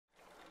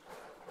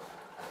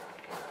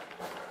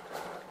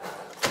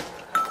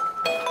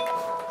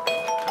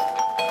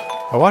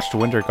I watched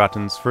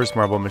Wintergatan's first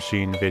marble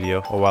machine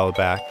video a while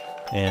back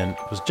and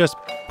was just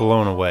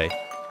blown away.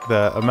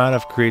 The amount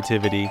of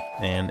creativity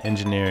and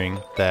engineering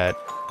that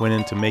went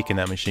into making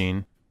that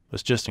machine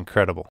was just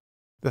incredible.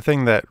 The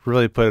thing that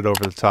really put it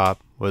over the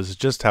top was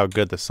just how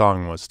good the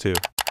song was too.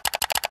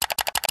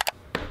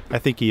 I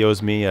think he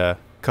owes me a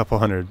couple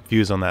hundred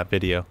views on that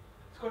video.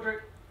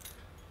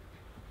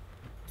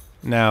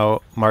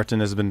 Now, Martin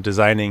has been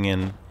designing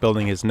and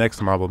building his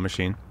next marble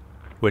machine,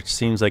 which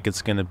seems like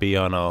it's going to be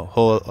on a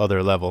whole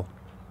other level,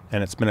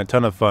 and it's been a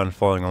ton of fun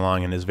following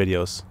along in his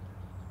videos.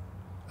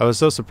 I was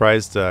so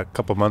surprised a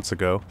couple months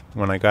ago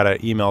when I got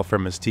an email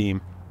from his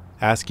team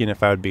asking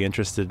if I would be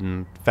interested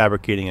in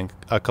fabricating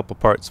a couple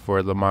parts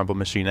for the Marble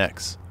Machine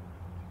X.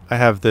 I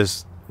have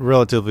this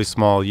relatively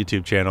small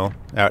YouTube channel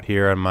out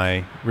here on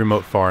my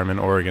remote farm in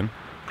Oregon,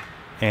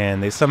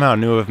 and they somehow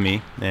knew of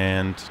me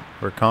and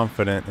were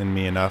confident in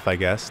me enough, I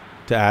guess,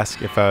 to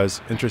ask if I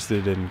was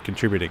interested in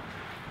contributing.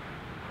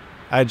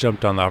 I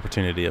jumped on the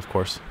opportunity, of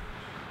course.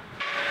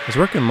 I was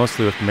working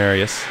mostly with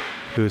Marius,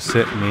 who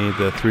sent me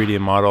the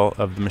 3D model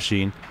of the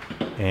machine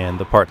and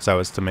the parts I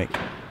was to make.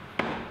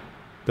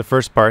 The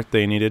first part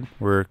they needed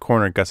were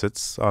corner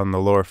gussets on the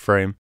lower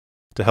frame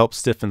to help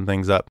stiffen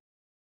things up.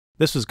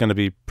 This was going to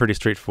be pretty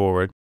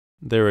straightforward.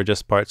 They were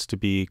just parts to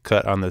be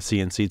cut on the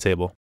CNC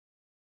table.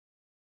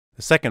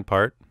 The second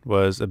part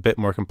was a bit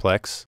more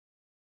complex.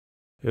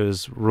 It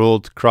was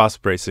ruled cross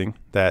bracing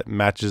that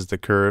matches the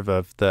curve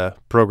of the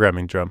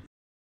programming drum.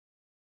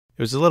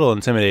 It was a little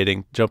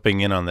intimidating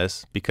jumping in on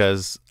this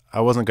because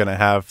I wasn't going to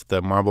have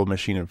the marble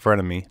machine in front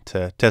of me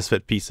to test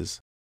fit pieces.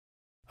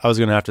 I was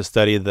going to have to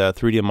study the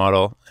 3D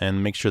model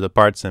and make sure the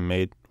parts I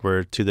made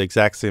were to the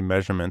exact same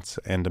measurements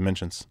and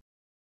dimensions.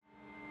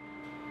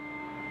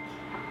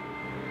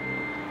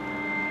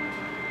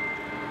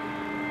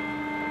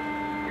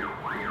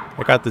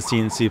 I got the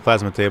CNC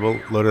plasma table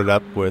loaded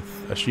up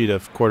with a sheet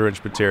of 1/4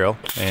 inch material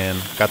and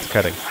got to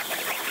cutting.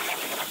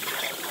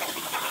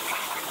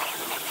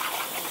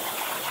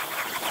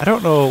 I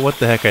don't know what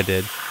the heck I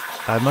did.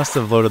 I must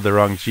have loaded the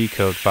wrong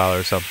G-code file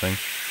or something,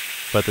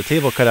 but the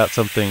table cut out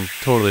something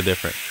totally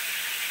different.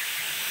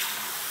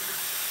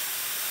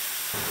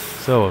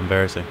 So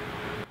embarrassing.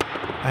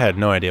 I had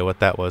no idea what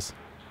that was.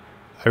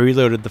 I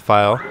reloaded the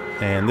file,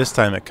 and this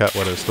time it cut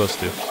what it was supposed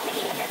to.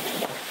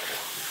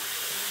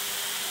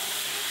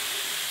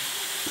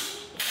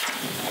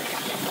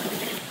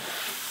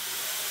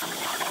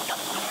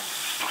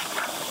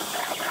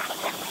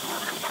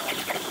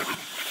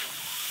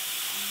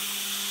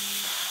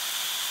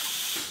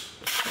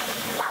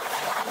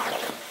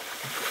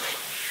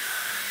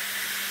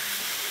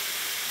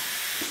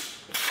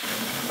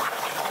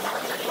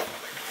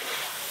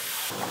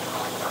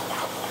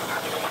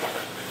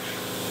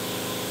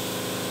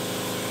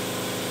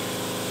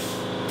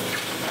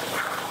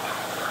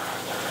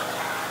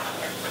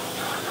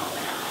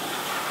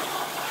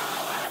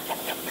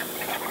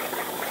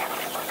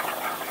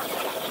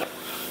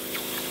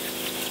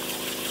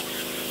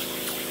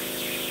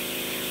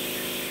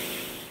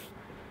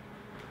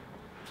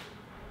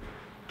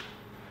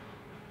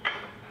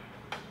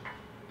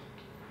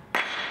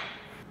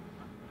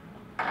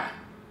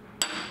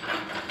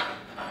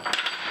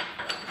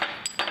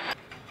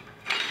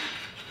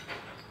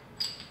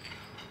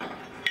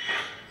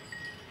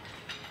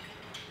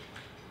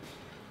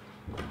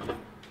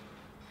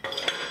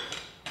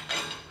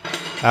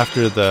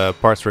 After the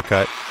parts were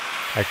cut,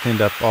 I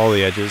cleaned up all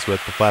the edges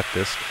with the flat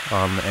disc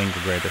on the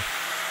angle grinder.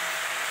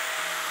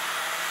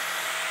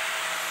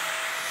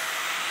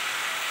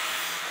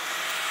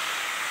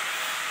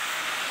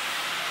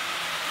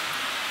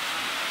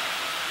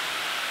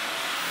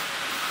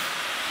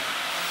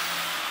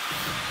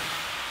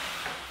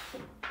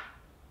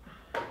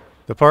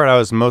 The part I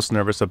was most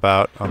nervous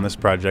about on this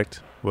project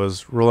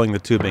was rolling the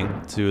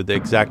tubing to the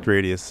exact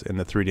radius in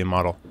the 3D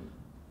model.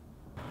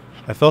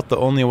 I felt the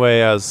only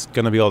way I was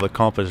going to be able to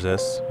accomplish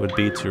this would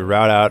be to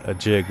route out a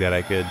jig that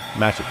I could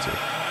match it to.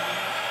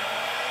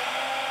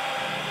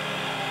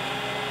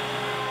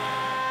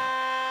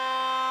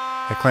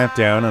 I clamped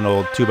down an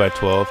old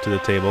 2x12 to the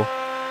table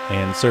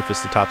and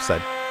surfaced the top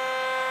side.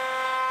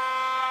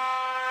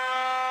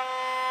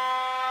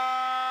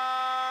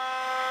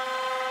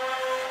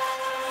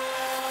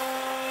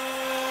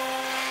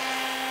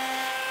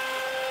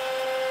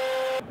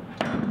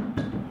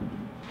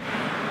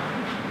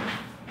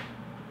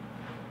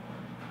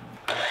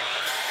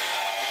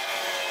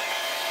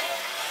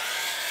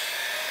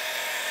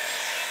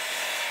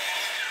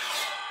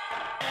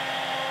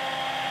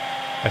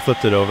 I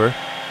flipped it over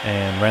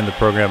and ran the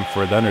program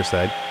for the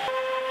underside,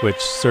 which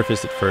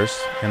surfaced it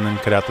first and then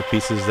cut out the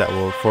pieces that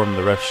will form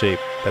the rough shape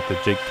that the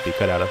jig could be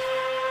cut out of.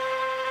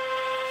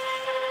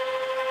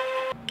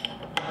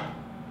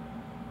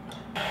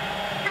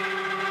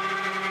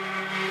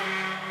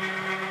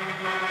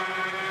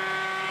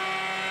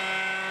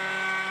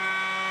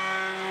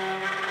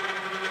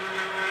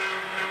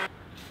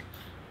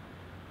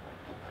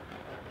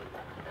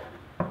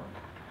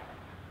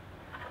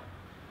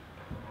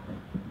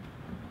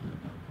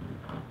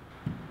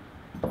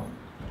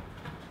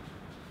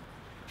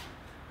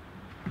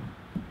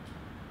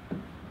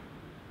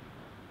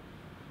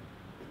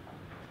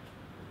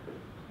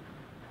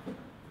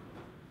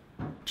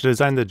 To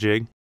design the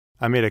jig,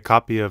 I made a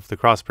copy of the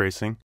cross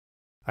bracing,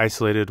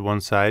 isolated one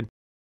side,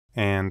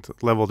 and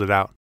leveled it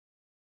out.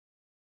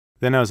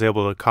 Then I was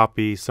able to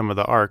copy some of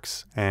the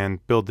arcs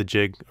and build the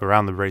jig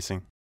around the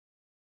bracing.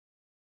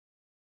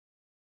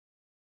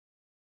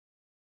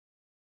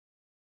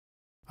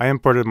 I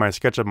imported my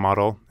SketchUp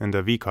model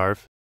into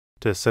VCarve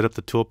to set up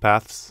the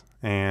toolpaths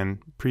and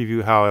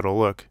preview how it'll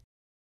look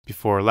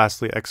before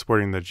lastly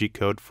exporting the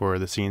G-code for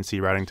the CNC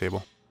routing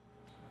table.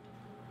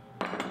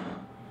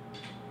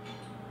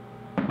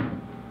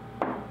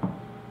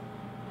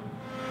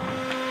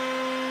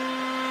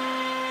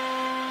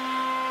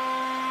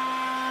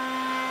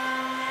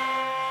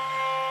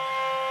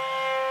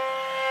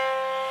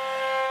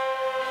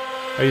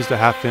 I used a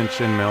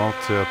 1/2" end mill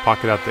to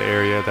pocket out the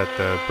area that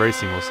the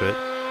bracing will sit,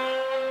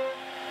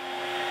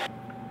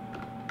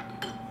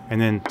 and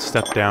then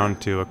step down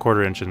to a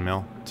 1/4" end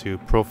mill to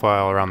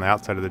profile around the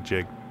outside of the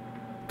jig,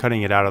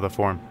 cutting it out of the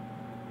form.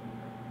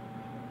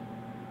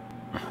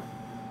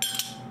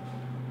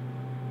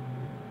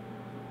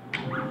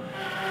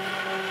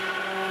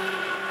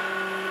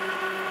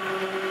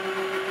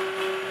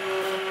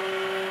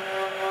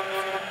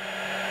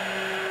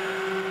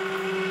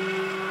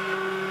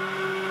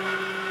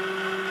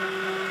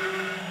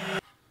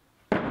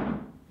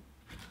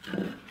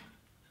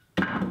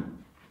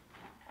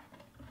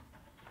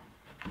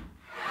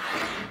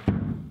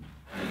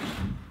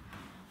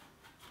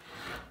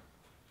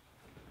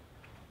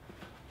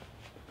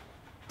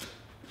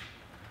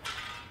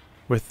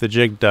 With the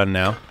jig done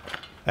now,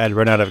 I had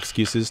run out of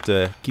excuses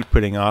to keep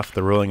putting off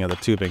the rolling of the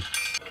tubing.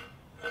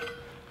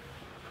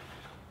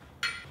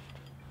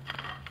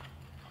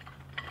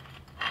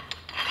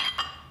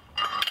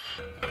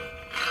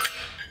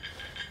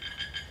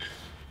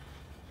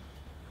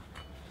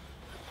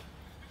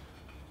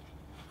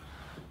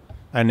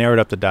 I narrowed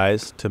up the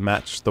dies to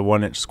match the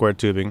 1" square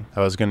tubing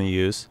I was going to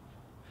use,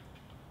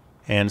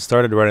 and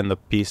started running the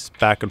piece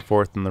back and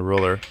forth in the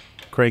roller,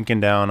 cranking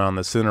down on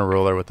the center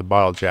roller with the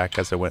bottle jack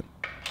as I went.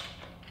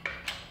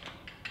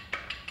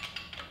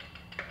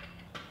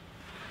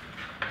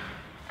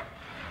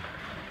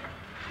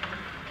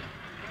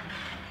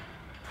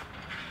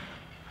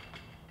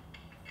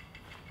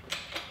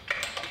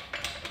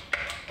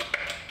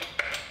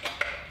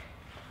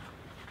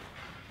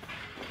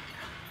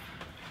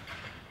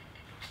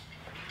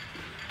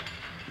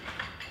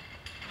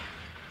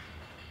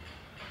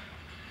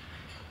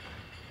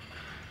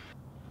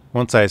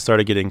 Once I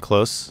started getting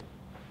close,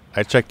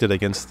 I checked it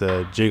against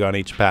the jig on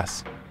each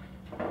pass.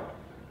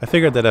 I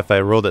figured that if I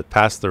rolled it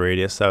past the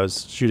radius I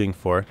was shooting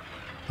for,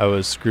 I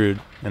was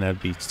screwed and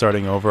I'd be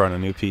starting over on a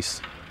new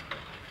piece.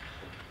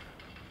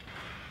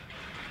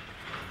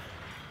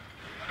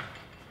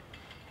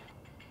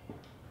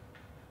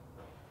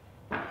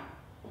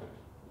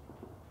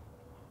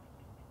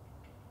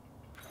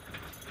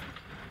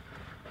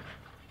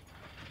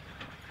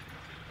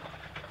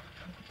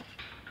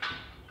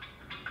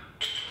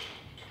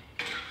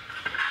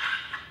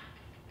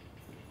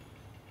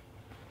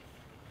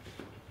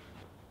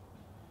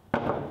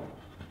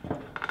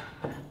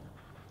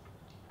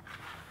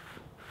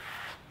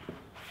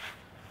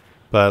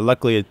 But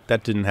luckily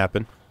that didn't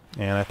happen,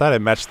 and I thought I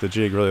matched the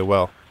jig really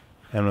well,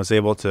 and was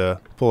able to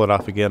pull it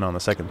off again on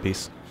the second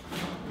piece.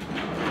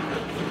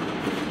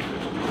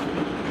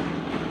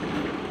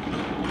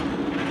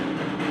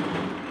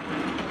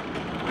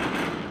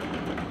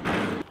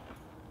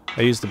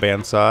 I used the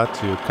bandsaw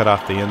to cut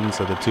off the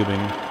ends of the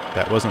tubing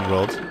that wasn't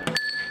rolled.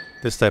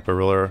 This type of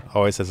roller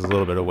always has a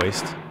little bit of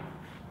waste.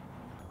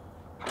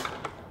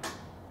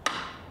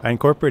 I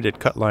incorporated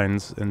cut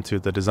lines into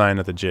the design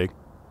of the jig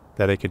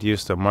that I could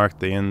use to mark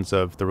the ends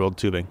of the rolled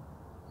tubing.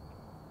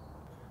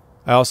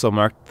 I also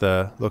marked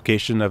the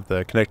location of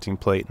the connecting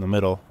plate in the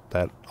middle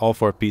that all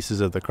 4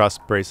 pieces of the cross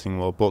bracing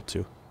will bolt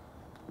to.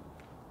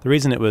 The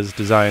reason it was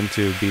designed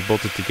to be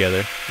bolted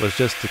together was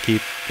just to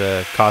keep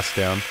the cost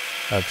down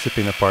of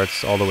shipping the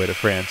parts all the way to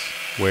France,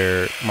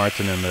 where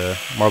Martin and the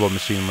marble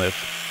machine live.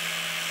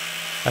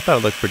 I thought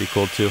it looked pretty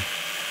cool too.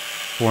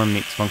 Form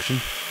meets function.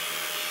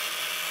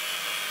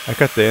 I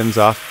cut the ends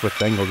off with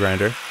the angle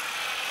grinder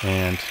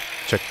and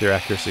checked their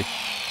accuracy.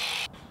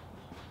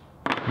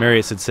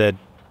 Marius had said,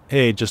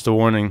 "Hey, just a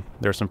warning,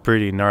 there's some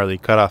pretty gnarly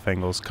cutoff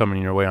angles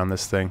coming your way on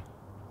this thing,"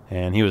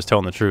 and he was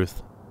telling the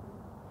truth.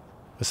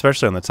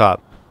 Especially on the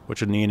top,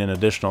 which would need an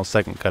additional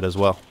second cut as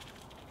well.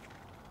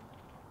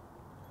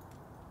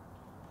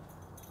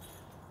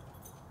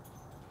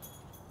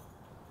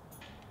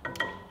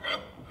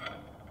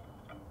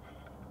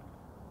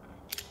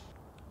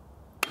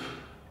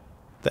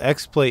 The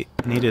X plate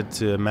needed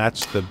to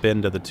match the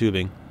bend of the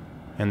tubing,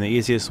 and the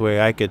easiest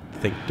way I could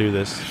think to do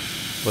this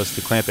was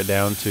to clamp it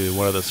down to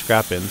one of the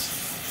scrap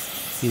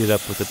ends, heat it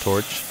up with a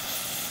torch,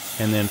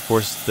 and then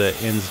force the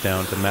ends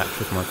down to match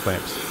with more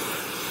clamps.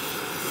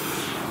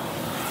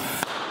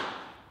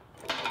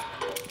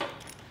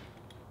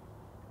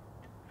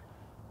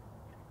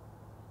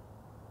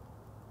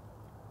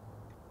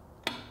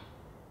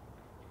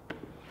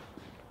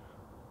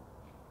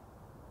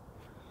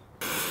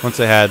 Once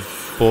I had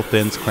both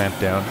ends clamped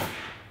down,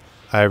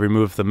 I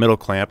removed the middle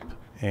clamp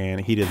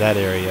and heated that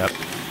area up,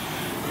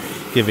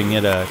 giving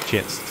it a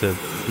chance to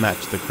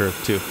match the curve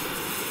too.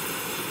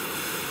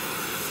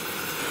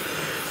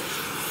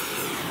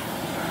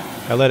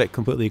 I let it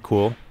completely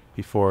cool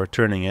before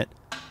turning it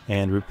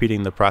and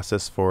repeating the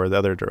process for the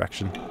other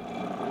direction.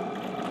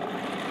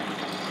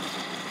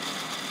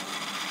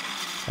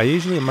 I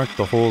usually mark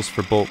the holes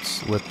for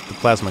bolts with the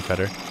plasma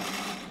cutter,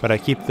 but I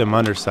keep them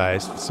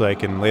undersized so I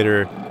can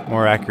later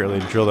more accurately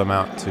drill them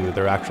out to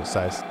their actual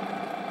size.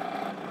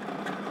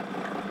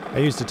 I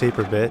used a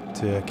taper bit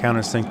to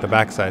countersink the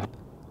backside,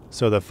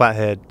 so the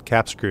flathead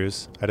cap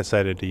screws I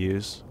decided to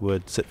use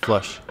would sit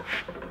flush.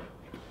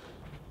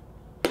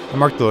 I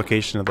marked the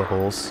location of the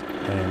holes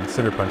and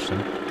center punched them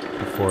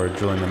before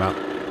drilling them out.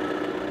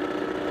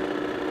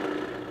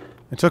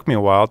 It took me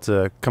a while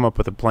to come up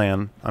with a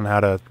plan on how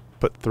to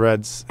put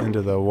threads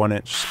into the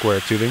 1-inch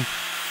square tubing.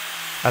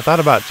 I thought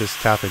about just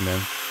tapping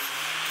them,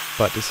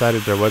 but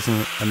decided there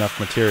wasn't enough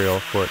material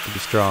for it to be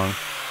strong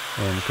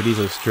and could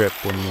easily strip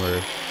when you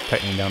were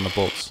tightening down the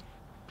bolts.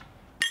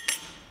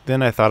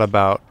 Then I thought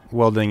about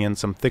welding in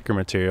some thicker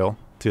material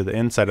to the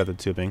inside of the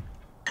tubing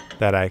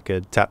that I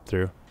could tap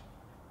through.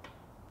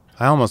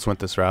 I almost went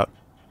this route,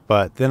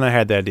 but then I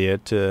had the idea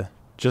to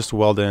just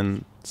weld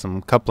in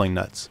some coupling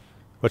nuts,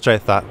 which I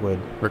thought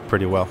would work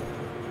pretty well.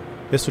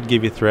 This would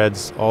give you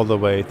threads all the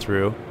way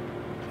through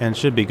and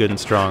should be good and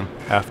strong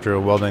after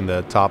welding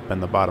the top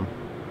and the bottom.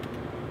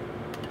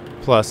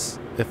 Plus,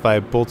 if I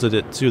bolted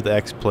it to the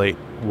X plate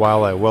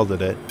while I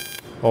welded it,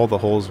 all the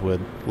holes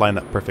would line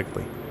up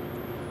perfectly.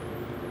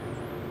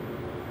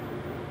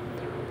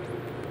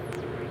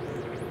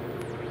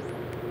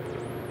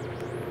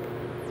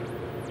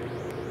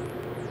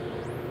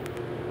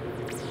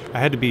 I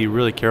had to be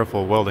really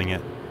careful welding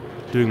it,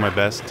 doing my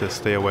best to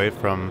stay away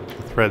from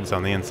the threads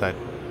on the inside.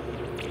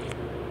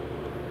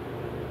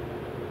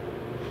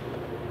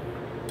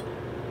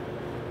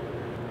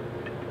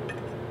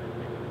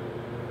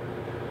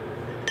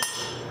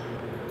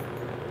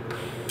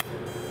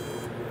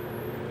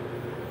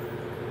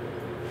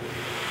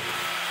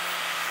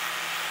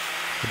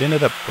 It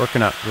ended up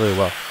working out really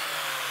well.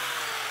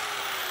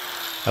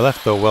 I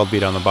left the weld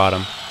bead on the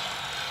bottom,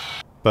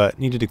 but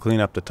needed to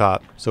clean up the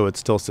top so it would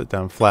still sit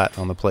down flat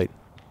on the plate.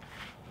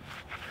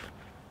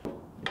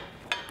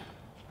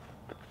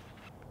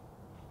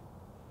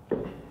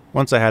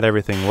 Once I had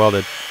everything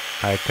welded,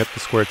 I cut the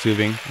square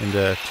tubing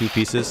into 2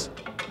 pieces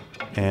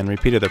and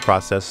repeated the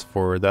process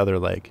for the other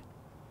leg.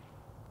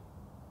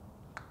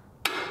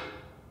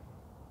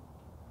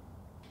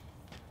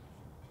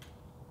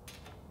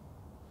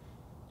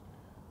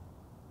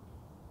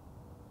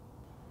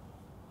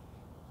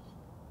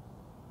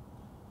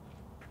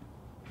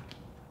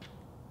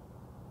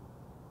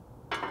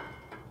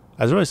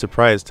 I was really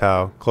surprised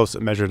how close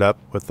it measured up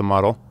with the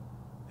model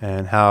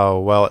and how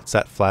well it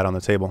sat flat on the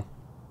table.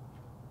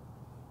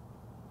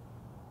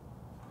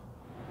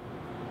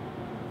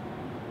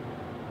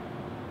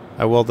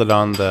 I welded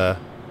on the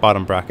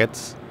bottom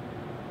brackets.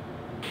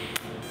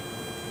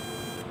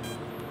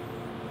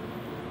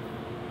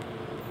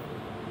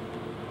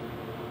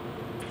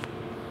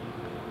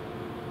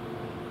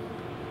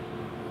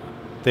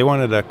 They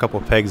wanted a couple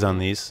pegs on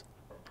these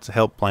to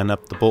help line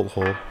up the bolt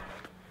hole,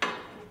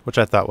 which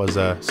I thought was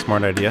a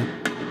smart idea.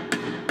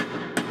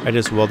 I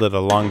just welded a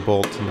long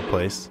bolt into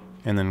place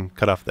and then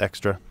cut off the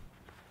extra,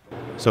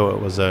 so it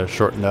was a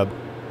short nub.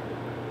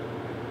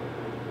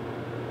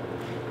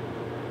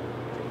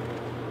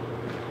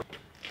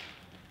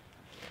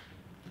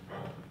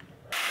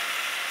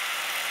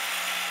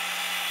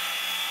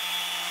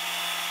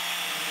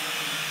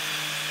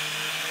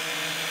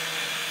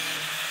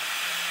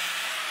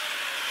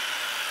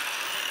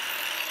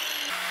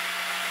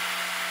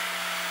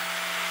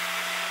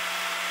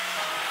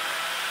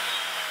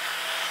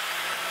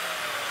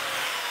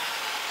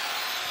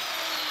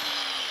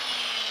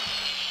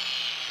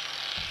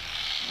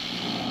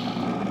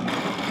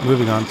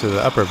 Moving on to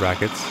the upper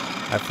brackets,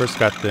 I first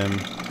got them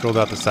drilled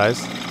out to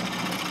size.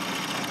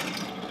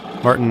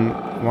 Martin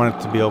wanted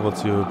to be able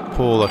to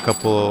pull a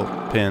couple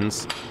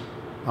pins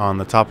on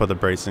the top of the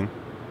bracing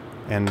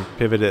and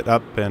pivot it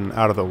up and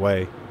out of the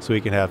way so he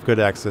could have good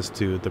access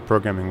to the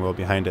programming wheel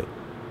behind it.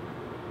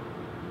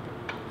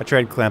 I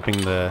tried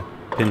clamping the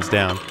pins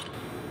down,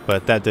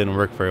 but that didn't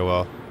work very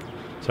well,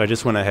 so I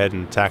just went ahead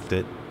and tacked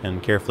it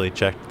and carefully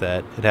checked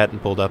that it hadn't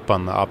pulled up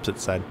on the opposite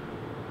side.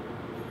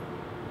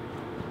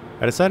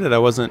 I decided I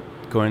wasn't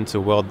going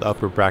to weld the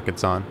upper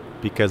brackets on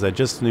because I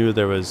just knew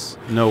there was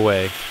no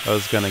way I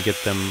was going to get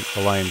them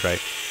aligned right.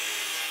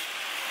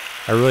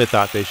 I really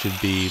thought they should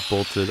be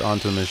bolted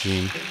onto the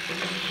machine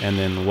and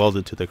then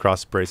welded to the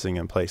cross bracing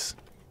in place.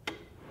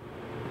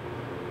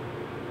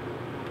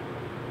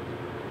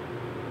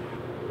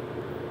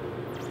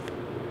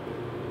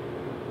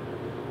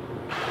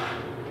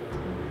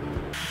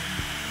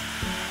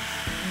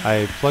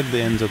 I plugged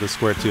the ends of the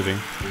square tubing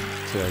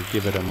to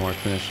give it a more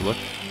finished look.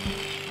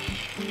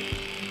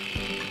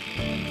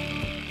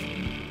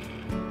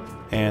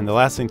 And the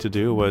last thing to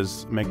do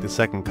was make the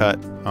second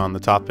cut on the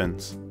top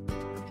ends.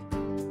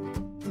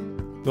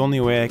 The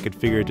only way I could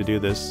figure to do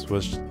this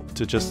was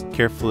to just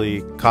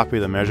carefully copy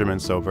the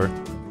measurements over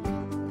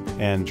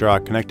and draw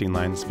connecting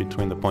lines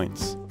between the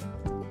points.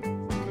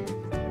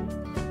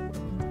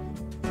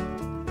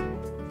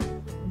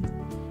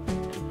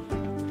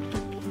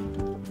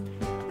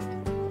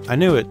 I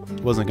knew it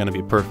wasn't going to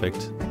be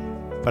perfect,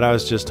 but I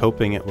was just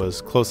hoping it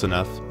was close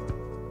enough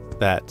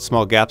that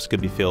small gaps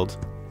could be filled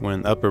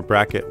when the upper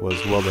bracket was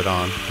welded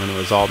on when it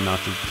was all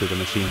mounted to the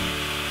machine.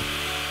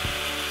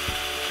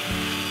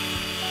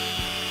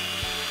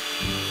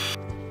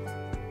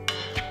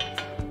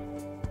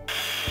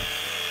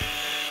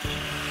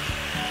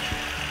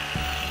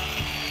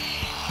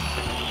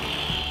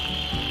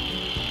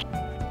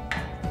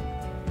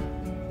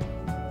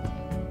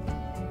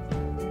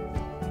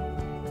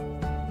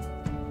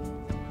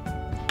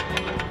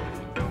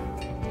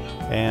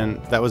 And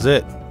that was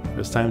it. It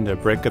was time to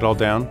break it all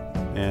down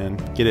and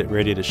get it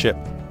ready to ship.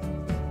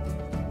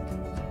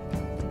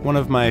 One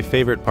of my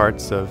favorite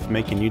parts of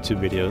making YouTube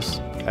videos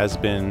has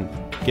been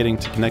getting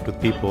to connect with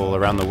people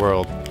around the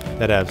world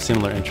that have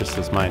similar interests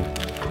as mine.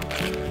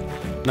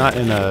 Not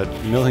in a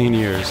million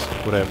years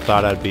would I have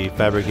thought I'd be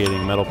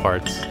fabricating metal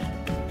parts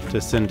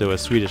to send to a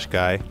Swedish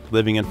guy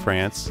living in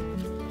France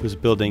who's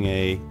building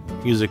a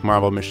music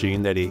marble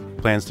machine that he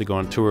plans to go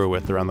on tour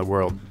with around the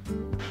world.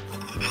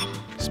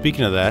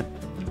 Speaking of that,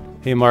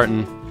 hey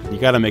Martin, you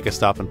gotta make a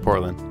stop in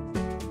Portland.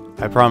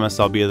 I promise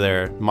I'll be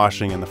there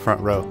moshing in the front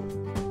row.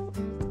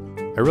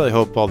 I really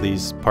hope all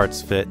these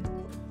parts fit.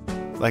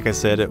 Like I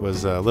said, it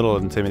was a little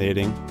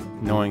intimidating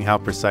knowing how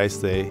precise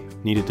they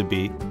needed to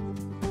be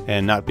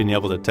and not being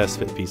able to test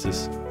fit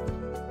pieces.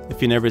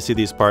 If you never see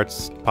these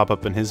parts pop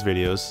up in his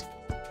videos,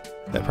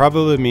 that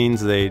probably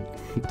means they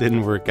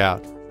didn't work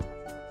out.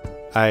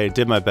 I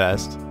did my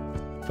best,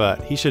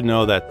 but he should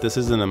know that this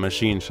isn't a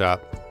machine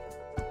shop.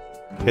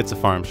 It's a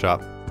farm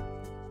shop.